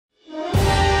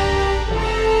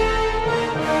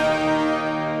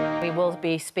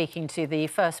be speaking to the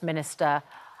First Minister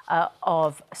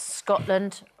of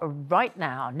Scotland right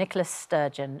now. Nicola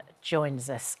Sturgeon joins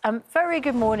us. Very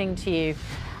good morning to you,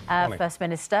 First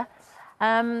Minister.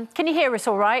 Can you hear us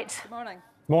all right? Good morning.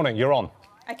 Morning, you're on.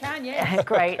 I can, yes.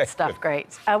 Great stuff,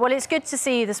 great. Well, it's good to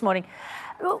see you this morning.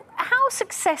 How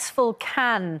successful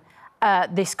can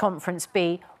this conference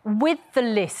be with the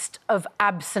list of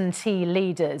absentee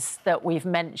leaders that we've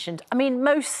mentioned? I mean,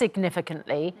 most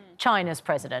significantly, China's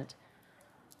president.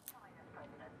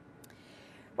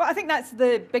 Well, I think that's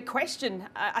the big question.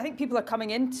 I think people are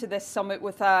coming into this summit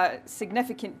with a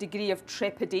significant degree of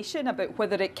trepidation about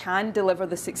whether it can deliver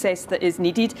the success that is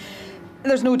needed.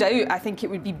 There's no doubt, I think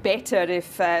it would be better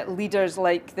if leaders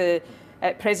like the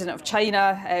President of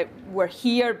China were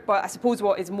here, but I suppose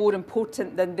what is more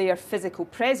important than their physical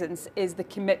presence is the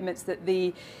commitments that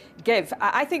they give.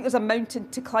 I think there's a mountain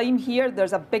to climb here.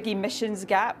 There's a big emissions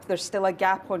gap. There's still a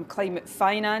gap on climate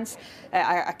finance,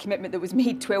 a commitment that was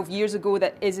made 12 years ago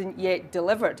that isn't yet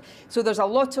delivered. So there's a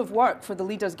lot of work for the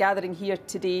leaders gathering here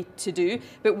today to do.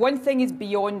 But one thing is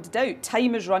beyond doubt.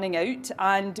 Time is running out,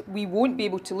 and we won't be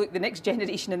able to look the next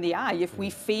generation in the eye if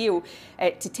we fail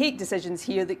to take decisions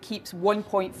here that keeps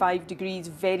 1.5 degrees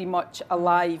very much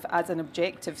alive as an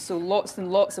objective. So lots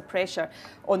and lots of pressure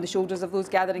on the shoulders of those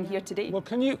gathering here today. Well,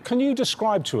 can you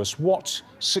describe to us what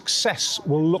success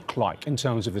will look like in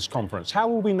terms of this conference? How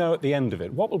will we know at the end of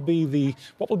it? What will be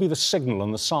the signal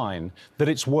and the sign that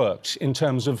it's worked in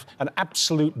terms of an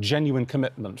absolute genuine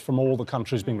commitment from all the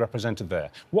countries being represented there?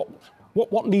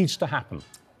 What needs to happen?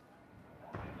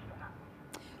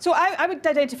 So I would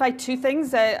identify two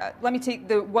things. Let me take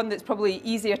the one that's probably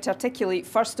easier to articulate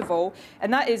first of all,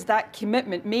 and that is that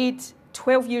commitment made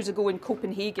 12 years ago in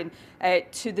Copenhagen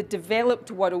to the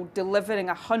developed world delivering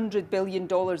 $100 billion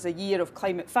a year of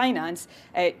climate finance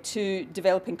to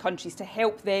developing countries to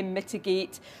help them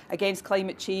mitigate against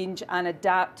climate change and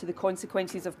adapt to the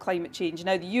consequences of climate change.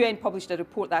 Now, the UN published a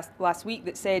report last week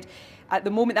that said at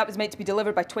the moment that was meant to be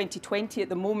delivered by 2020. At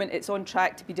the moment, it's on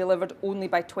track to be delivered only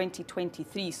by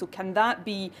 2023. So can that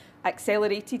be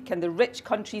accelerated? Can the rich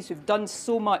countries who've done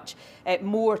so much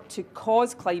more to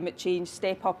cause climate change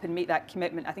step up and make that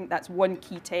commitment? I think that's one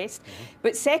key test.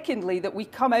 But secondly, that we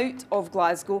come out of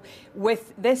Glasgow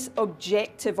with this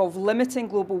objective of limiting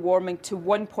global warming to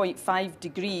 1.5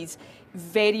 degrees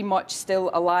very much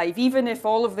still alive, even if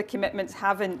all of the commitments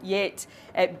haven't yet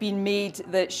been made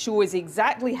that shows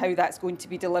exactly how that's going to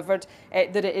be delivered,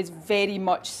 that it is very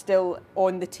much still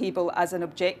on the table as an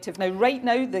objective. Now, right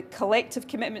now, the collective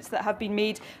commitments that have been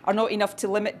made are not enough to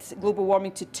limit global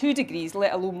warming to 2 degrees,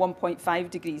 let alone 1.5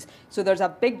 degrees. So there's a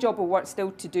big job of work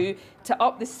still to do to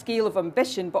up the scale of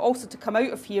ambition, but also to come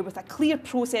out of here with a clear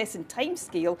process and time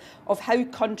scale of how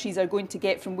countries are going to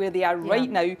get from where they are right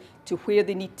now to where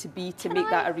they need to be to make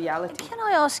that a reality. Can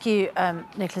I ask you,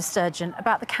 Nicola Sturgeon,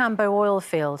 about the Cambo oil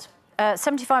field?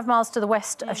 75 miles to the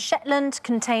west of Shetland,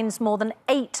 contains more than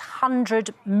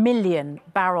 800 million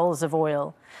barrels of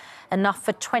oil, enough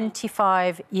for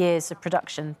 25 years of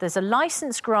production. There's a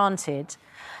licence granted.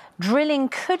 Drilling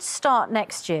could start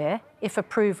next year if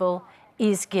approval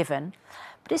is given.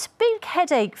 But it's a big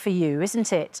headache for you,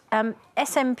 isn't it?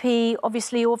 SNP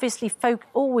obviously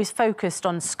always focused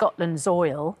on Scotland's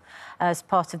oil as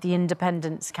part of the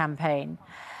independence campaign.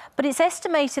 But it's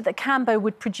estimated that Cambo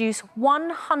would produce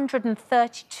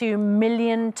 132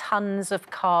 million tonnes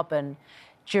of carbon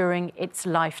during its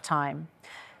lifetime.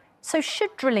 So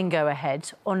should drilling go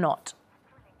ahead or not?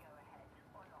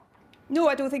 No,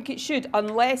 I don't think it should,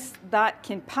 unless that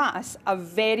can pass a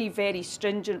very, very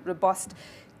stringent, robust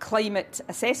climate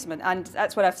assessment. And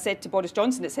that's what I've said to Boris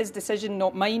Johnson. It's his decision,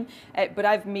 not mine. But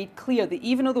I've made clear that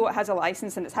even although it has a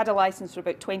licence, and it's had a licence for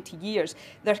about 20 years,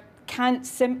 there can't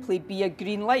simply be a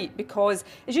green light because,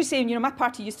 as you say, my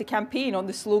party used to campaign on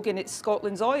the slogan, it's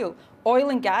Scotland's oil. Oil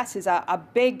and gas is a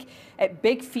big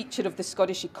feature of the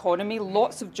Scottish economy.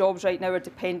 Lots of jobs right now are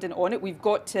dependent on it. We've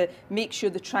got to make sure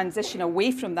the transition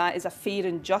away from that is a fair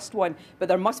and just one. But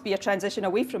there must be a transition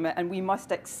away from it, and we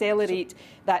must accelerate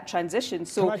that transition.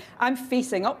 So I'm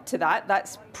facing up to that.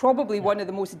 That's probably one of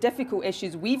the most difficult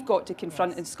issues we've got to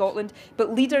confront in Scotland.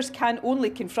 But leaders can only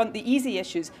confront the easy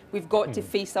issues. We've got to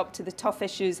face up to the tough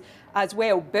issues as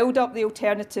well. Build up the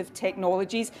alternative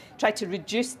technologies, try to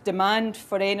reduce demand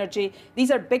for energy.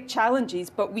 These are big challenges,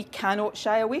 but we cannot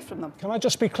shy away from them. Can I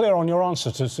just be clear on your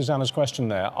answer to Susanna's question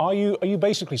there? Are you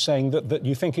basically saying that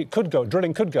you think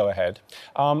drilling could go ahead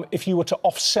if you were to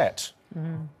offset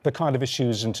the kind of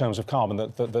issues in terms of carbon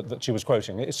that she was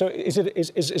quoting? So is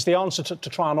the answer to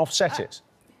try and offset it?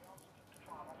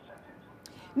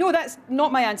 No, that's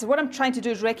not my answer. What I'm trying to do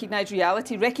is recognise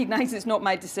reality, recognise it's not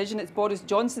my decision, it's Boris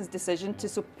Johnson's decision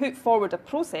to put forward a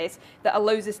process that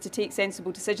allows us to take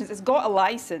sensible decisions. It's got a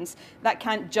licence, that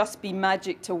can't just be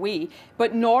magicked away,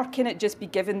 but nor can it just be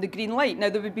given the green light. Now,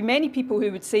 there would be many people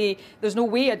who would say there's no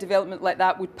way a development like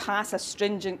that would pass a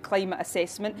stringent climate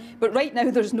assessment, but right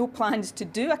now there's no plans to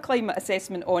do a climate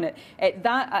assessment on it.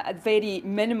 That, at a very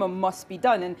minimum, must be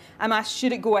done. And I'm asked,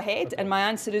 should it go ahead? And my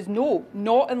answer is no,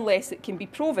 not unless it can be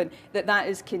proven that that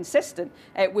is consistent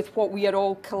with what we are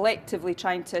all collectively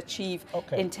trying to achieve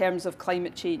in terms of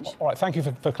climate change. All right, thank you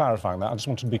for clarifying that. I just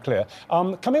wanted to be clear.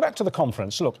 Coming back to the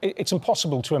conference, look, it's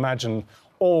impossible to imagine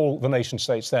all the nation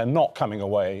states there not coming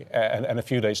away in a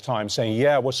few days' time saying,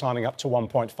 yeah, we're signing up to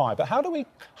 1.5. But how do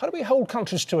we hold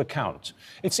countries to account?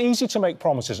 It's easy to make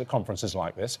promises at conferences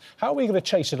like this. How are we going to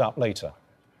chase it up later?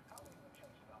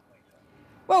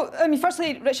 Well, I mean,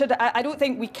 firstly, Richard, I don't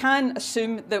think we can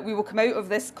assume that we will come out of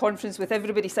this conference with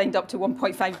everybody signed up to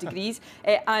 1.5 degrees.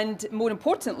 And more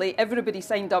importantly, everybody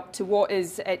signed up to what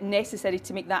is necessary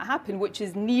to make that happen, which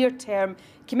is near-term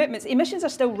commitments. Emissions are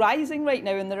still rising right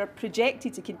now, and they are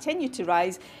projected to continue to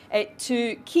rise.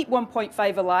 To keep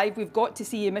 1.5 alive, we've got to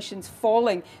see emissions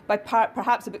falling by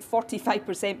perhaps about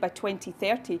 45% by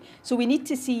 2030. So we need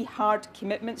to see hard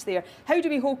commitments there. How do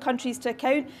we hold countries to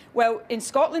account? Well, in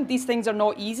Scotland, these things are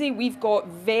not easy. We've got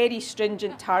very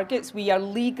stringent targets. We are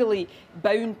legally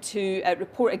bound to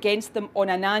report against them on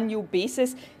an annual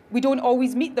basis. We don't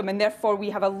always meet them, and therefore we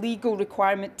have a legal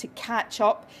requirement to catch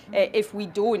up if we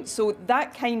don't. So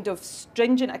that kind of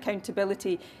stringent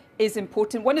accountability is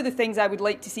important. One of the things I would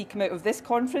like to see come out of this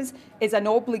conference is an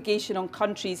obligation on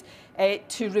countries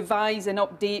to revise and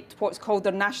update what's called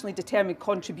their nationally determined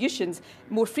contributions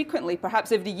more frequently,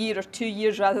 perhaps every year or 2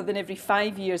 years rather than every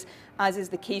 5 years, as is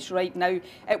the case right now.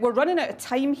 We're running out of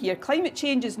time here. Climate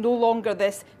change is no longer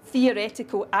this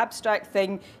theoretical, abstract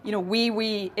thing, you know,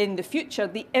 way in the future.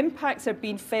 The impacts are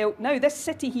being felt now. This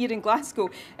city here in Glasgow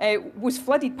was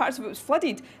flooded, parts of it was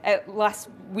flooded last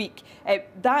week.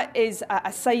 That is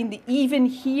a sign that even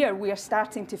here we are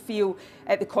starting to feel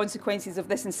the consequences of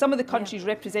this. And some of the countries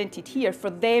represented here, for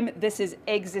them this is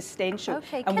existential.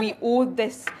 And we owe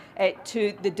this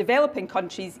to the developing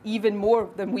countries even more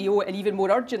than we owe it, and even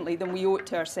more urgently than we owe it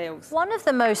to ourselves. One of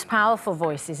the most powerful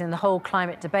voices in the whole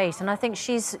climate debate, and I think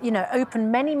she's, you know,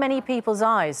 opened many people's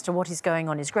eyes to what is going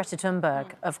on, is Greta Thunberg,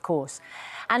 of course.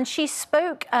 And she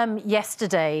spoke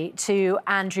yesterday to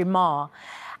Andrew Marr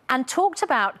and talked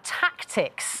about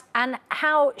tactics and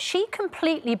how she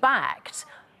completely backed,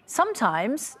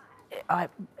 sometimes,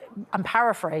 I'm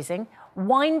paraphrasing,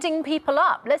 winding people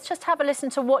up. Let's just have a listen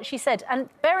to what she said. And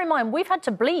bear in mind, we've had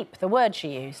to bleep the word she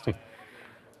used.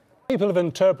 People have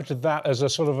interpreted that as a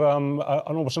sort of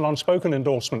almost an unspoken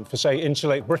endorsement for, say,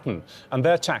 Insulate Britain and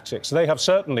their tactics. They have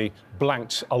certainly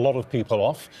blanked a lot of people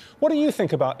off. What do you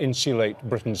think about Insulate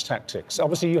Britain's tactics?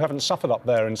 Obviously, you haven't suffered up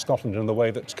there in Scotland in the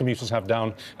way that commuters have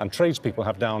down and tradespeople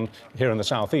have down here in the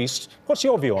southeast. What's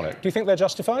your view on it? Do you think they're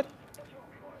justified?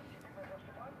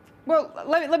 Well,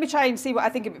 let me try and see what I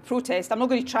think about protest. I'm not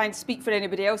going to try and speak for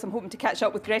anybody else. I'm hoping to catch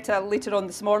up with Greta later on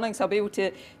this morning, so I'll be able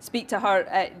to speak to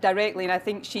her directly, and I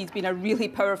think she's been a really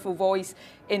powerful voice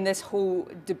in this whole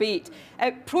debate.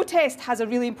 Protest has a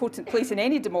really important place in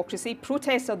any democracy.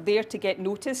 Protests are there to get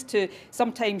noticed, to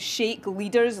sometimes shake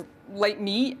leaders like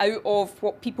me out of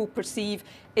what people perceive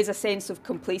is a sense of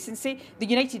complacency. The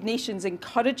United Nations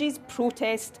encourages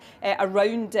protest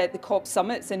around the COP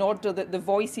summits in order that the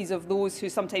voices of those who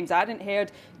sometimes aren't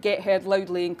heard get heard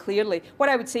loudly and clearly. What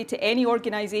I would say to any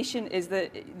organisation is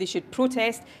that they should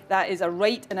protest. That is a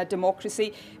right in a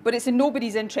democracy, but it's in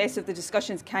nobody's interest if the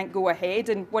discussions can't go ahead.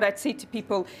 And what I'd say to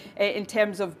people in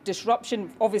terms of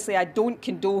disruption, obviously I don't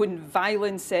condone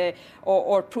violence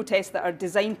or protests that are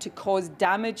designed to cause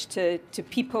damage to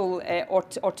people or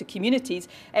to communities.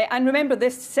 And remember,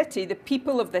 this city, the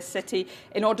people of this city,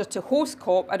 in order to host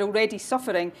COP, are already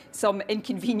suffering some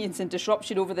inconvenience and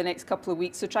disruption over the next couple of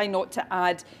weeks, so try not to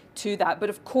add to that. But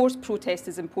of course protest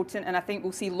is important, and I think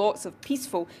we'll see lots of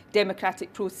peaceful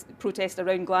democratic protest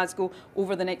around Glasgow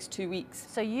over the next 2 weeks.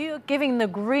 So you're giving the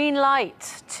green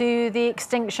light to the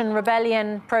Extinction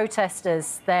Rebellion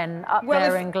protesters then up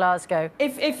there in Glasgow?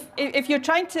 If you're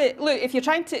trying to look, if you're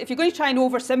going to try and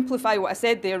oversimplify what I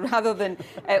said there rather than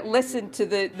listen to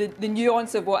the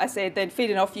nuance of what I said, then fair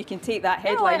enough, you can take that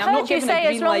headline. No, I heard you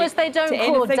say as long as they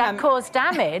don't cause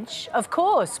damage, of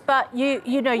course. But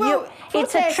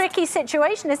it's a tricky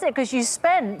situation, isn't it? Because you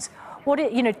spent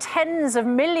tens of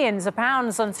millions of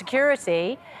pounds on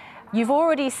security. You've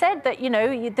already said that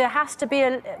there has to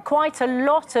be quite a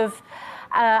lot of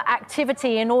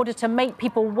activity in order to make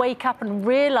people wake up and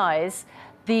realise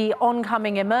the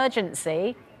oncoming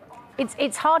emergency,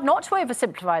 it's hard not to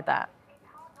oversimplify that.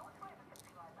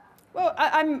 Well,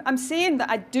 I'm saying that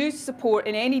I do support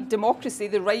in any democracy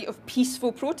the right of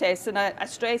peaceful protests, and I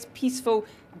stress peaceful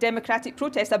democratic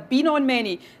protests. I've been on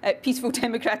many peaceful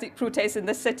democratic protests in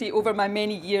this city over my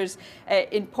many years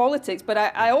in politics, but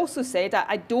I also said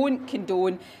I don't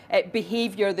condone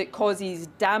behaviour that causes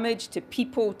damage to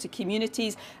people, to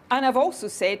communities, and I've also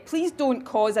said please don't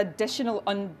cause additional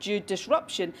undue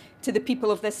disruption to the people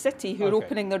of this city who are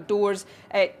opening their doors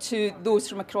to those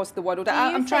from across the world.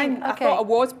 I thought I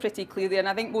was pretty clear there, and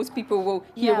I think most people will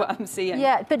hear what I'm saying.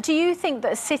 Yeah, but do you think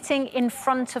that sitting in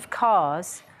front of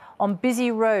cars on busy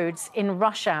roads in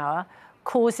rush hour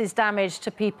causes damage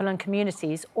to people and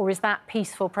communities, or is that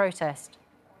peaceful protest?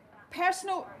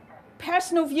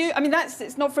 Personal view, I mean,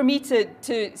 it's not for me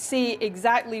to say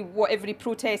exactly what every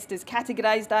protest is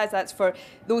categorised as. That's for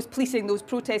those policing those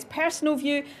protests. Personal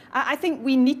view, I think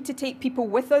we need to take people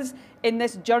with us in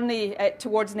this journey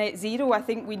towards net zero. I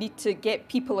think we need to get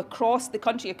people across the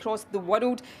country, across the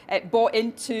world, bought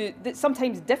into the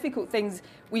sometimes difficult things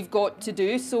we've got to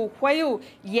do. So while,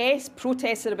 yes,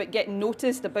 protests are about getting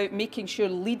noticed, about making sure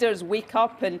leaders wake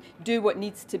up and do what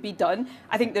needs to be done,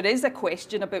 I think there is a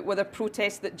question about whether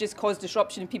protests that just cause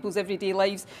disruption in people's everyday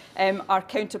lives are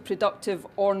counterproductive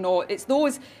or not. It's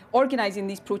those organising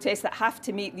these protests that have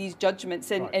to make these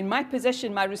judgments. And in my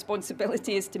position, my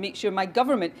responsibility is to make sure my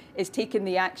government is taking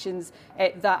the actions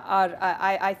that are,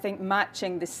 I think,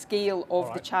 matching the scale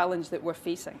of the challenge that we're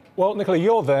facing. Well, Nicola,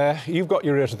 you're there. You've got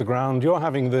your ear to the ground. You're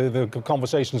having the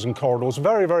conversations in corridors.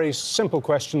 Very, very simple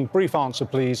question. Brief answer,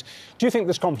 please. Do you think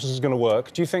this conference is going to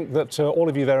work? Do you think that all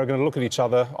of you there are going to look at each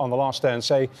other on the last day and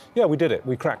say, yeah, we did it,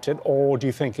 we cracked it? Or do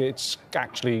you think it's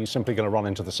actually simply going to run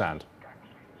into the sand?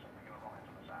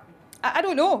 I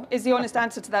don't know is the honest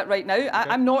answer to that right now.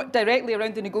 I'm not directly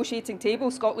around the negotiating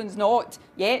table. Scotland's not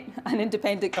yet an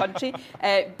independent country,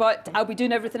 but I'll be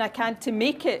doing everything I can to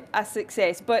make it a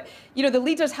success. But, you know, the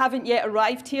leaders haven't yet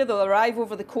arrived here. They'll arrive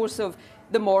over the course of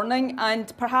the morning,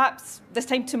 and perhaps this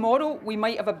time tomorrow we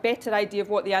might have a better idea of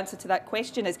what the answer to that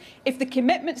question is. If the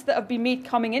commitments that have been made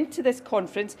coming into this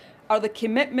conference are the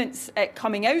commitments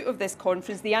coming out of this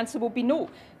conference, the answer will be no.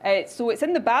 So it's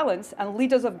in the balance, and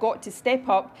leaders have got to step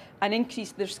up and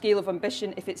increase their scale of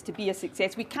ambition if it's to be a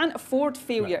success. We can't afford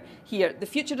failure here. The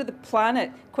future of the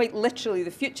planet, quite literally, the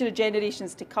future of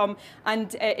generations to come,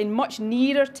 and in much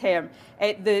nearer term,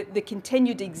 the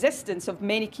continued existence of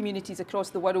many communities across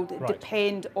the world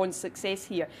depend on success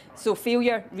here. So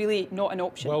failure, really not an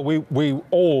option. Well, we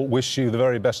all wish you the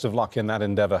very best of luck in that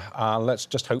endeavour. Let's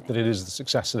just hope that it is the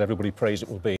success that everybody prays it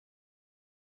will be.